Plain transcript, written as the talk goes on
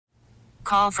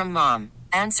Call from mom.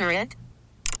 Answer it.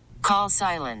 Call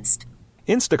silenced.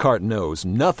 Instacart knows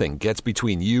nothing gets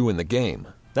between you and the game.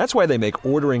 That's why they make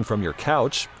ordering from your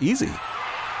couch easy.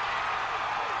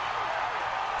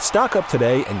 Stock up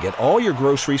today and get all your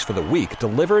groceries for the week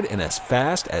delivered in as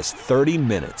fast as 30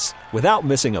 minutes without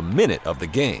missing a minute of the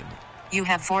game. You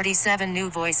have 47 new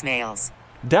voicemails.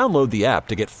 Download the app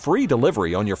to get free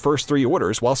delivery on your first 3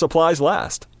 orders while supplies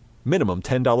last. Minimum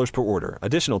 $10 per order.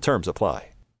 Additional terms apply.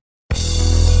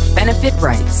 Benefit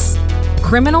rights,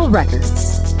 criminal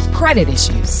records, credit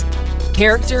issues,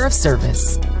 character of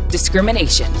service,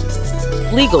 discrimination,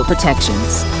 legal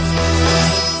protections.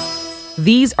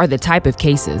 These are the type of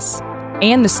cases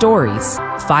and the stories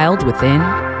filed within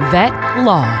Vet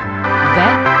Law.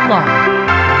 Vet Law.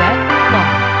 Vet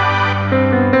Law.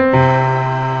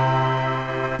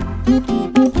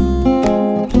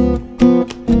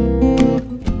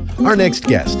 Our next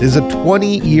guest is a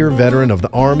 20-year veteran of the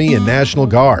Army and National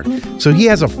Guard, so he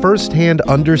has a first-hand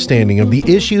understanding of the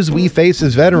issues we face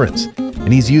as veterans,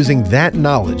 and he's using that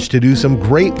knowledge to do some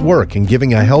great work in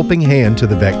giving a helping hand to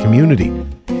the vet community.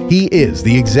 He is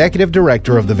the Executive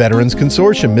Director of the Veterans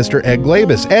Consortium, Mr. Ed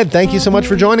Glabus. Ed, thank you so much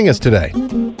for joining us today.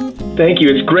 Thank you.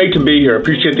 It's great to be here.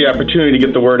 Appreciate the opportunity to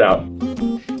get the word out.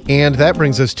 And that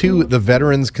brings us to the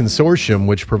Veterans Consortium,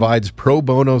 which provides pro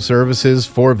bono services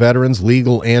for veterans,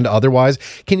 legal and otherwise.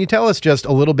 Can you tell us just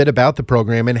a little bit about the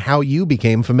program and how you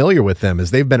became familiar with them,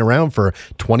 as they've been around for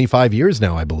 25 years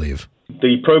now, I believe?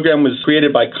 The program was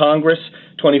created by Congress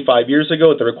 25 years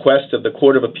ago at the request of the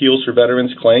Court of Appeals for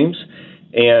Veterans Claims.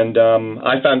 And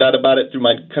I found out about it through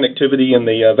my connectivity in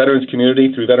the veterans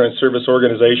community, through veteran service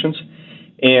organizations.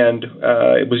 And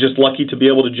it was just lucky to be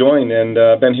able to join, and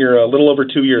been here a little over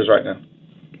 2 years right now.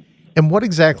 And what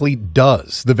exactly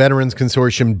does the Veterans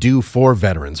Consortium do for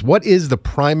veterans? What is the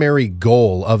primary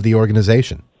goal of the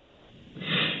organization?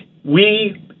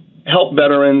 We help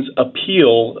veterans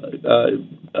appeal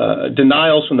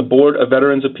denials from the Board of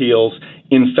Veterans Appeals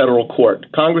in federal court.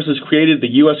 Congress has created the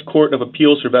U.S. Court of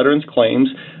Appeals for Veterans Claims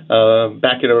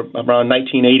back at around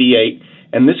 1988.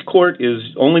 And this court is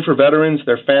only for veterans,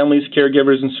 their families,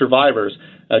 caregivers, and survivors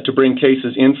to bring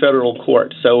cases in federal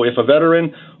court. So if a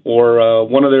veteran or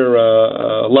one of their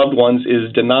loved ones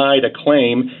is denied a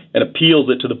claim and appeals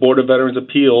it to the Board of Veterans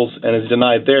Appeals and is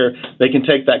denied there, they can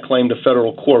take that claim to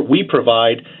federal court. We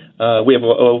provide, we have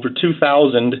over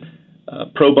 2,000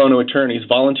 pro bono attorneys,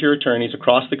 volunteer attorneys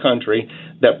across the country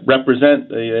that represent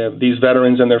these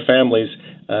veterans and their families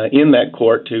in that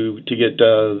court to get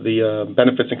the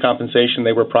benefits and compensation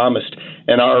they were promised.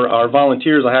 And our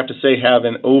volunteers, I have to say, have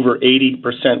an over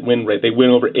 80% win rate. They win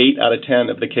over 8 out of 10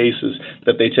 of the cases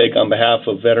that they take on behalf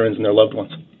of veterans and their loved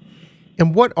ones.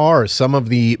 And what are some of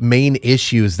the main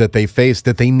issues that they face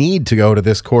that they need to go to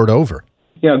this court over?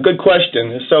 Yeah, good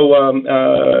question. So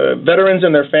veterans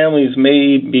and their families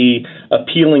may be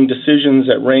appealing decisions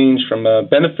that range from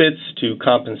benefits to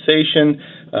compensation,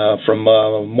 from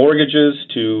mortgages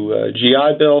to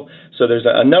GI Bill. So there's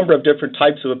a number of different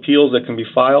types of appeals that can be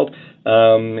filed.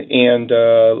 And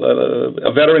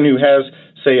a veteran who has,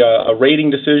 say, a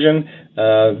rating decision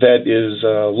that is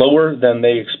lower than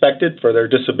they expected for their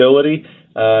disability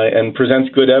and presents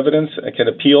good evidence can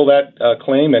appeal that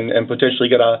claim and potentially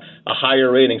get a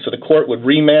higher rating. So the court would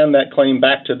remand that claim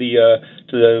back to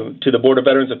the Board of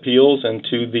Veterans Appeals and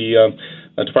to the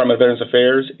Department of Veterans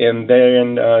Affairs, and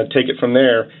then take it from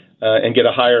there and get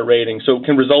a higher rating. So it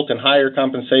can result in higher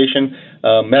compensation,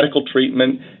 medical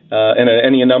treatment, and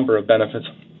any number of benefits.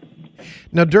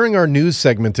 Now, during our news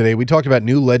segment today, we talked about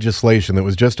new legislation that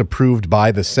was just approved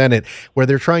by the Senate where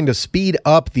they're trying to speed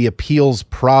up the appeals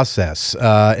process.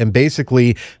 And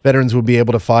basically, veterans will be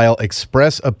able to file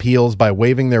express appeals by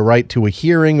waiving their right to a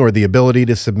hearing or the ability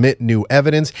to submit new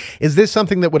evidence. Is this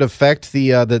something that would affect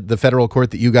the federal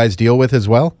court that you guys deal with as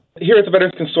well? Here at the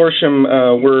Veterans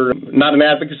Consortium, we're not an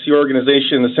advocacy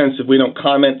organization in the sense that we don't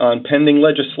comment on pending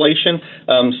legislation.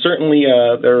 Certainly,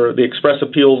 the express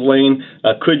appeals lane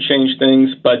could change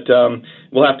things, but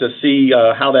we'll have to see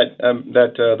how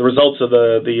the results of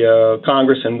the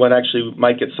Congress and what actually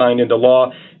might get signed into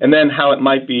law, and then how it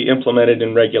might be implemented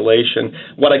in regulation.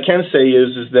 What I can say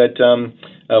is that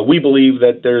we believe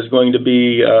that there's going to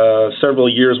be several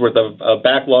years worth of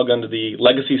backlog under the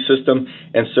legacy system,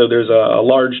 and so there's a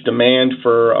large demand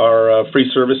for our free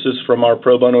services from our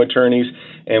pro bono attorneys,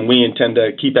 and we intend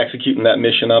to keep executing that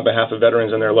mission on behalf of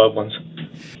veterans and their loved ones.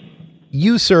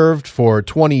 You served for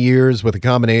 20 years with a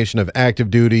combination of active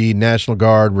duty, National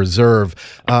Guard, Reserve.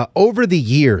 Over the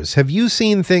years, have you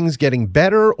seen things getting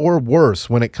better or worse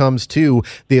when it comes to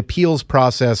the appeals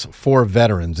process for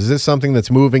veterans? Is this something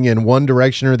that's moving in one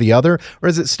direction or the other, or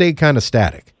has it stayed kind of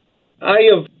static? I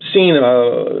have seen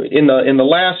in the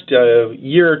last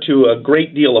year or two a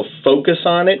great deal of focus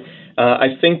on it. I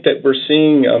think that we're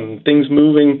seeing things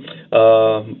moving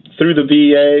through the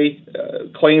VA,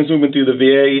 claims moving through the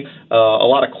VA, a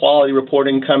lot of quality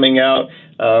reporting coming out,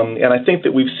 and I think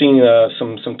that we've seen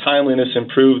some timeliness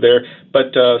improve there.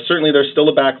 But certainly there's still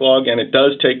a backlog, and it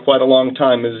does take quite a long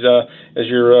time. As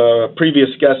your previous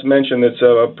guest mentioned, it's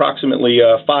approximately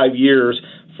 5 years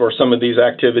for some of these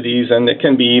activities, and it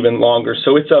can be even longer.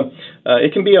 So it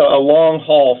can be a long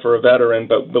haul for a veteran,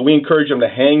 but we encourage them to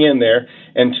hang in there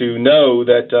and to know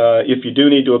that if you do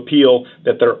need to appeal,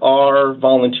 that there are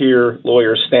volunteer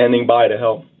lawyers standing by to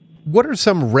help. What are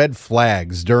some red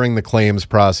flags during the claims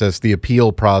process, the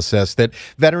appeal process, that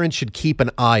veterans should keep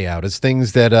an eye out as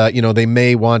things that they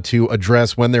may want to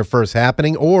address when they're first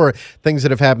happening, or things that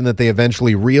have happened that they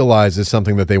eventually realize is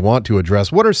something that they want to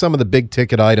address? What are some of the big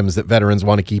ticket items that veterans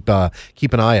want to keep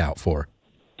an eye out for?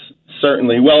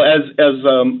 Certainly. Well, as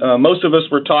most of us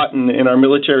were taught in our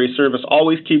military service,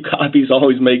 always keep copies,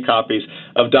 always make copies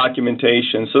of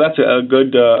documentation. So that's a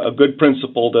good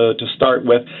principle to start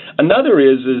with. Another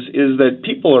is that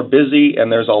people are busy,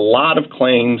 and there's a lot of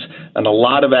claims and a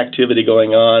lot of activity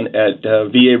going on at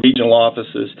VA regional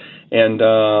offices and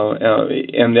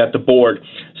at the board.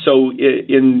 So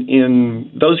in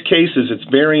those cases, it's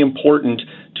very important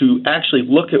to actually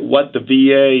look at what the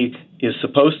VA is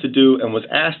supposed to do and was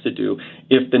asked to do.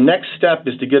 If the next step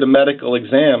is to get a medical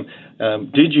exam,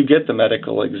 did you get the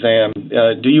medical exam?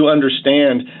 Do you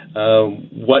understand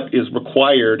what is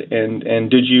required, and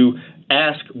did you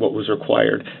ask what was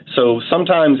required? So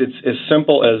sometimes it's as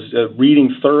simple as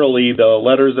reading thoroughly the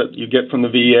letters that you get from the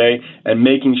VA and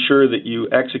making sure that you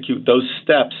execute those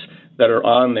steps that are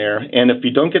on there. And if you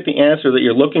don't get the answer that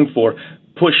you're looking for,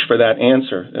 push for that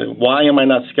answer. Why am I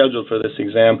not scheduled for this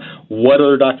exam? What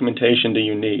other documentation do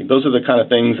you need? Those are the kind of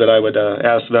things that I would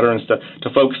ask veterans to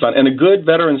focus on. And a good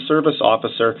veteran service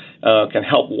officer can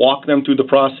help walk them through the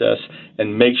process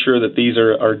and make sure that these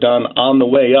are done on the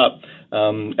way up.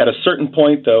 At a certain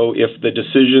point, though, if the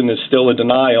decision is still a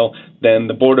denial, then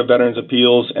the Board of Veterans'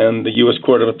 Appeals and the U.S.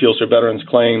 Court of Appeals for Veterans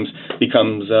Claims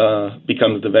becomes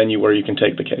the venue where you can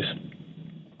take the case.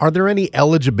 Are there any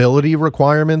eligibility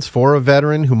requirements for a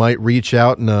veteran who might reach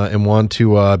out and want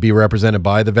to be represented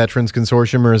by the Veterans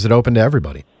Consortium, or is it open to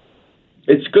everybody?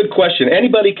 It's a good question.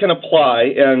 Anybody can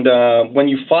apply, and when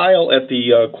you file at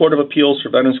the Court of Appeals for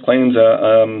Veterans Claims,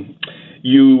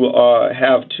 you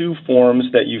have two forms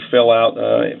that you fill out,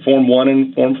 Form 1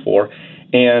 and Form 4.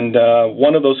 And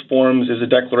one of those forms is a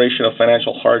declaration of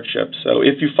financial hardship. So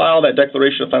if you file that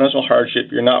declaration of financial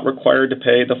hardship, you're not required to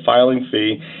pay the filing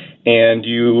fee, and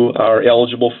you are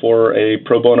eligible for a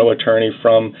pro bono attorney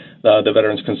from the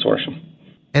Veterans Consortium.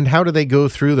 And how do they go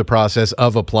through the process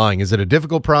of applying? Is it a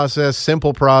difficult process,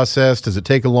 simple process? Does it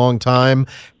take a long time?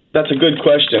 That's a good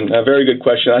question, a very good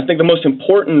question. I think the most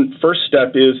important first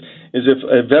step is if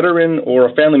a veteran or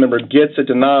a family member gets a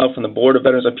denial from the Board of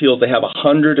Veterans' Appeals, they have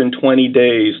 120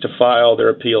 days to file their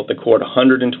appeal at the court,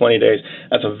 120 days.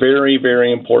 That's a very,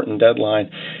 very important deadline.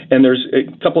 And there's a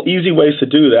couple easy ways to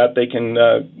do that. They can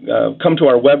come to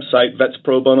our website,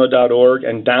 vetsprobono.org,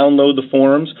 and download the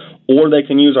forms, or they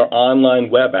can use our online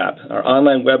web app. Our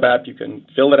online web app, you can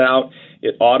fill it out.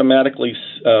 It automatically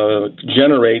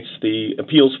generates the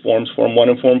appeals forms, Form 1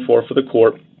 and Form 4 for the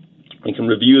court. You can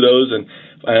review those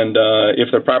and if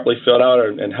they're properly filled out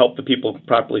and help the people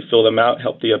properly fill them out,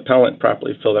 help the appellant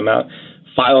properly fill them out,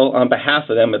 file on behalf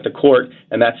of them at the court,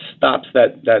 and that stops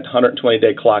that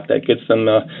 120-day clock. That gets them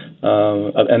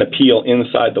an appeal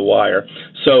inside the wire.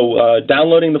 So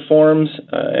downloading the forms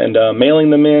and mailing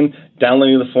them in,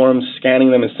 downloading the forms, scanning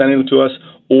them and sending them to us,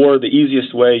 or the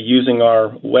easiest way, using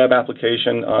our web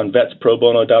application on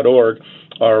vetsprobono.org,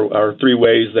 are three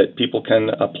ways that people can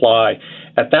apply.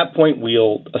 At that point,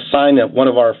 we'll assign one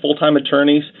of our full-time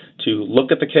attorneys to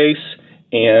look at the case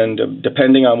and,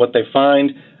 depending on what they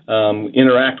find,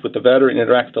 interact with the veteran,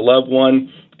 interact with the loved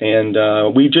one,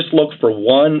 and we just look for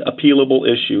one appealable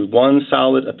issue, one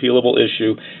solid appealable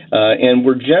issue, and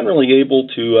we're generally able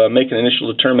to make an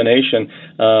initial determination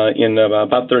in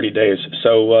about 30 days.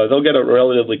 So they'll get a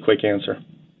relatively quick answer.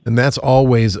 And that's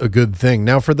always a good thing.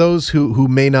 Now, for those who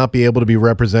may not be able to be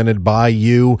represented by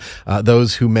you,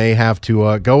 those who may have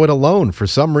to go it alone for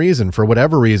some reason, for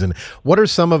whatever reason, what are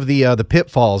some of the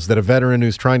pitfalls that a veteran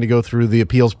who's trying to go through the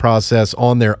appeals process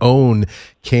on their own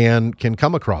can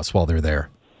come across while they're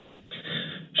there?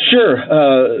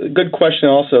 Sure. Good question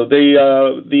also.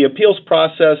 The appeals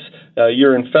process,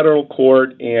 you're in federal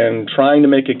court and trying to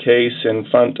make a case in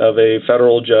front of a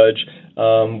federal judge.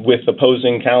 with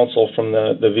opposing counsel from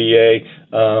the VA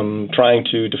trying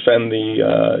to defend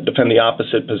the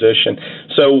opposite position.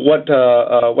 So what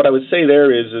I would say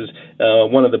there is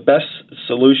one of the best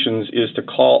solutions is to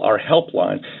call our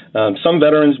helpline. Some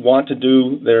veterans want to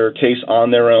do their case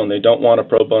on their own. They don't want a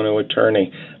pro bono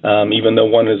attorney, even though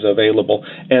one is available.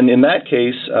 And in that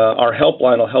case, our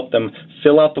helpline will help them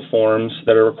fill out the forms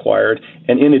that are required,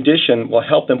 and in addition, will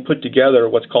help them put together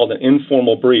what's called an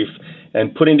informal brief.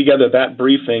 And putting together that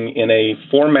briefing in a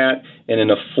format and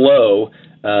in a flow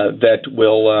that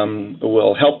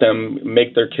will help them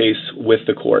make their case with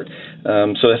the court.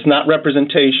 So that's not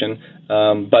representation,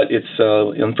 but it's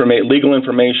legal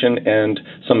information and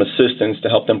some assistance to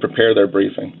help them prepare their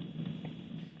briefing.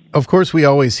 Of course, we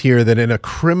always hear that in a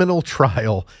criminal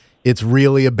trial, it's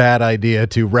really a bad idea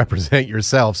to represent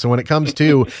yourself. So when it comes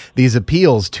to these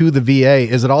appeals to the VA,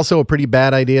 is it also a pretty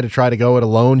bad idea to try to go it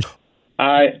alone?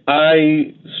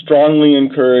 I strongly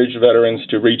encourage veterans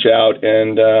to reach out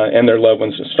and their loved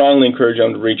ones. Strongly encourage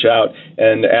them to reach out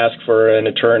and ask for an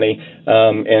attorney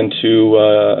and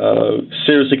to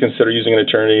seriously consider using an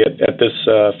attorney at this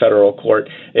federal court.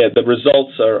 The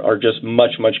results are just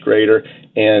much greater,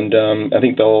 and I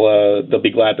think they'll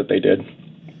be glad that they did.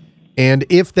 And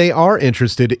if they are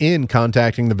interested in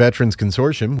contacting the Veterans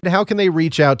Consortium, how can they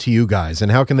reach out to you guys,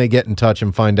 and how can they get in touch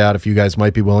and find out if you guys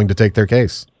might be willing to take their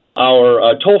case?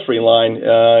 Our toll-free line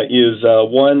is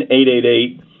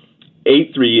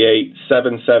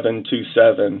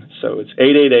 1-888-838-7727. So it's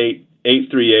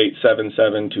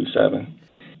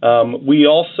 888-838-7727. We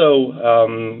also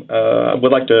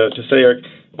would like to say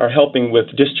are helping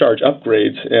with discharge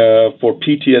upgrades for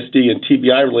PTSD and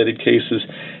TBI-related cases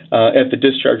at the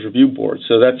Discharge Review Board.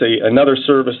 So that's another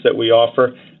service that we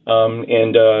offer,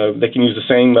 and they can use the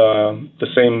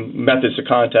same methods to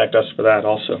contact us for that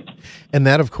also. And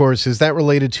that, of course, is that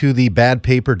related to the bad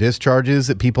paper discharges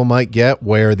that people might get,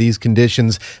 where these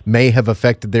conditions may have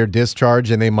affected their discharge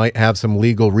and they might have some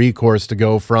legal recourse to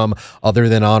go from other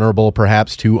than honorable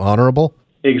perhaps to honorable?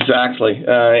 Exactly,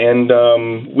 and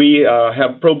we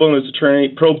have pro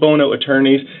bono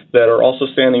attorneys that are also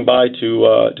standing by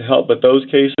to help with those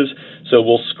cases. So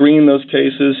we'll screen those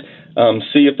cases,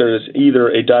 see if there's either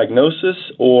a diagnosis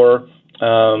or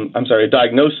a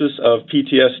diagnosis of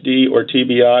PTSD or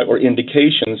TBI or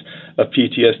indications of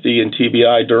PTSD and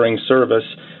TBI during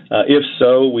service. If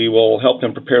so, we will help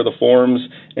them prepare the forms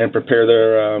and prepare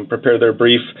their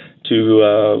brief to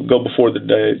go before the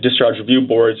discharge review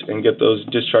boards and get those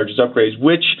discharges upgrades,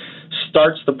 which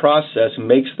starts the process and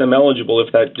makes them eligible,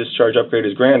 if that discharge upgrade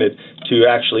is granted, to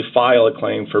actually file a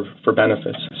claim for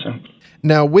benefits. So.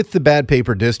 Now, with the bad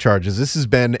paper discharges, this has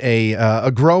been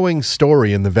a growing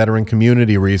story in the veteran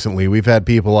community recently. We've had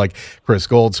people like Chris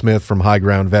Goldsmith from High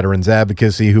Ground Veterans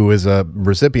Advocacy, who is a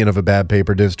recipient of a bad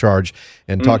paper discharge,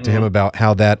 and talk to him about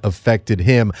how that affected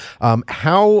him.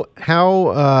 How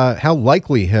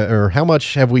likely or how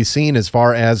much have we seen as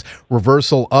far as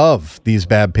reversal of these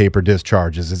bad paper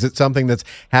discharges? Is it something that's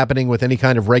happening with any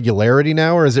kind of regularity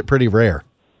now, or is it pretty rare?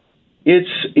 It's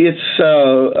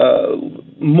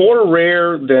more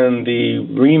rare than the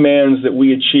remands that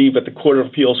we achieve at the Court of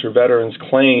Appeals for Veterans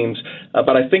Claims,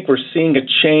 but I think we're seeing a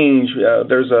change.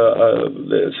 There's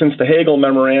since the Hagel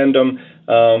Memorandum,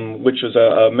 which was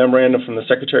a memorandum from the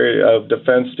Secretary of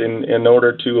Defense in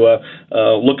order to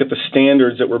look at the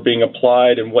standards that were being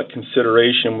applied and what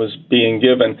consideration was being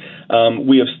given.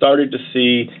 We have started to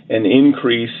see an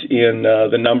increase in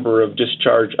the number of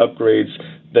discharge upgrades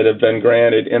that have been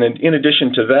granted. And in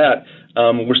addition to that,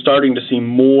 we're starting to see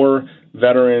more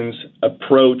veterans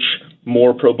approach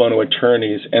more pro bono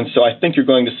attorneys. And so I think you're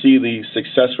going to see the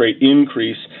success rate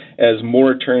increase as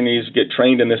more attorneys get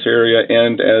trained in this area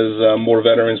and as more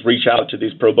veterans reach out to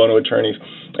these pro bono attorneys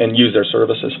and use their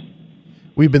services.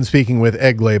 We've been speaking with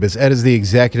Ed Glabus. Ed is the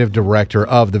executive director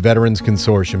of the Veterans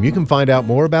Consortium. You can find out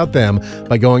more about them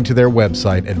by going to their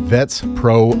website at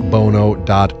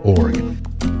vetsprobono.org.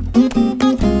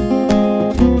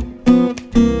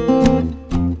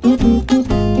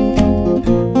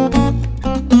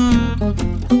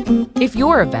 If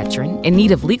you're a veteran in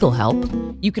need of legal help,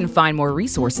 you can find more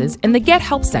resources in the Get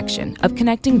Help section of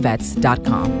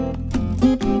connectingvets.com.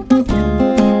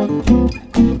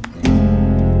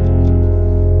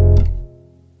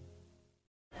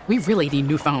 We really need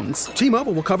new phones.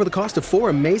 T-Mobile will cover the cost of 4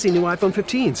 amazing new iPhone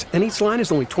 15s, and each line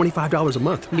is only $25 a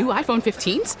month. New iPhone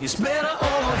 15s? It's better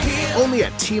over here. Only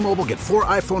at T-Mobile, get 4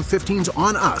 iPhone 15s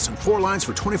on us and 4 lines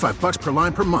for $25 per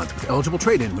line per month with eligible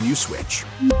trade-in when you switch.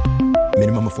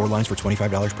 Minimum of 4 lines for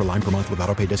 $25 per line per month with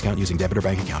autopay discount using debit or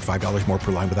bank account. $5 more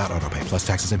per line without autopay, plus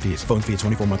taxes and fees. Phone fee at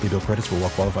 24 monthly bill credits for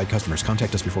well-qualified customers.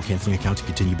 Contact us before canceling account to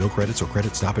continue bill credits or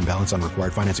credit stop and balance on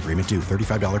required finance agreement due.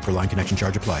 $35 per line connection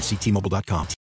charge applies. See T-Mobile.com.